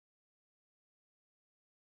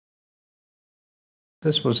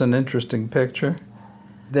This was an interesting picture.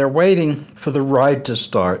 They're waiting for the ride to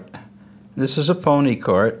start. This is a pony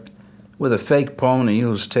cart with a fake pony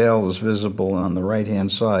whose tail is visible on the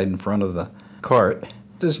right-hand side in front of the cart.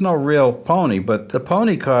 There's no real pony, but the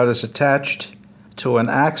pony cart is attached to an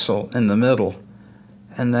axle in the middle,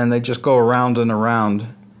 and then they just go around and around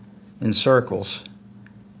in circles.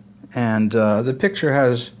 And the picture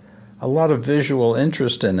has a lot of visual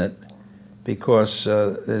interest in it because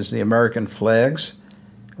there's the American flags,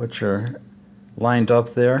 which are lined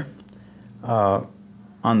up there. On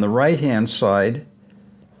the right-hand side,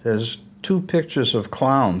 there's two pictures of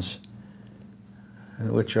clowns,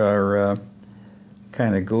 which are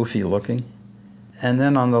kind of goofy looking. And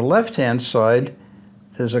then on the left-hand side,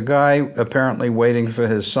 there's a guy apparently waiting for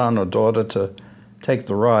his son or daughter to take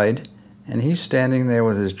the ride, and he's standing there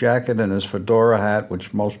with his jacket and his fedora hat,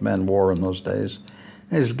 which most men wore in those days.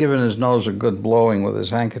 And he's giving his nose a good blowing with his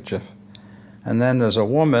handkerchief. And then there's a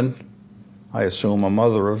woman, I assume a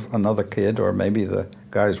mother of another kid, or maybe the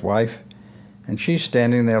guy's wife, and she's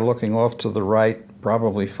standing there looking off to the right,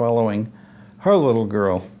 probably following her little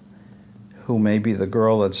girl, who may be the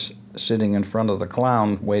girl that's sitting in front of the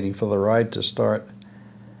clown waiting for the ride to start.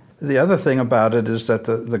 The other thing about it is that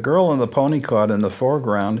the girl in the pony cart in the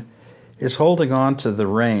foreground is holding on to the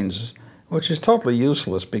reins, which is totally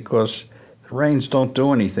useless because the reins don't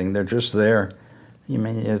do anything, they're just there. You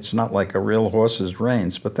mean, it's not like a real horse's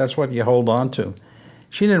reins, but that's what you hold on to.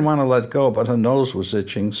 She didn't want to let go, but her nose was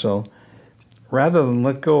itching, so rather than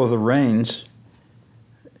let go of the reins,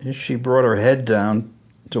 she brought her head down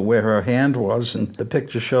to where her hand was, and the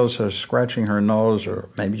picture shows her scratching her nose, or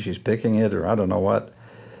maybe she's picking it, or I don't know what,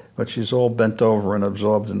 but she's all bent over and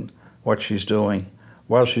absorbed in what she's doing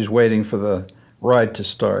while she's waiting for the ride to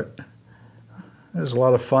start. There's a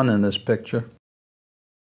lot of fun in this picture.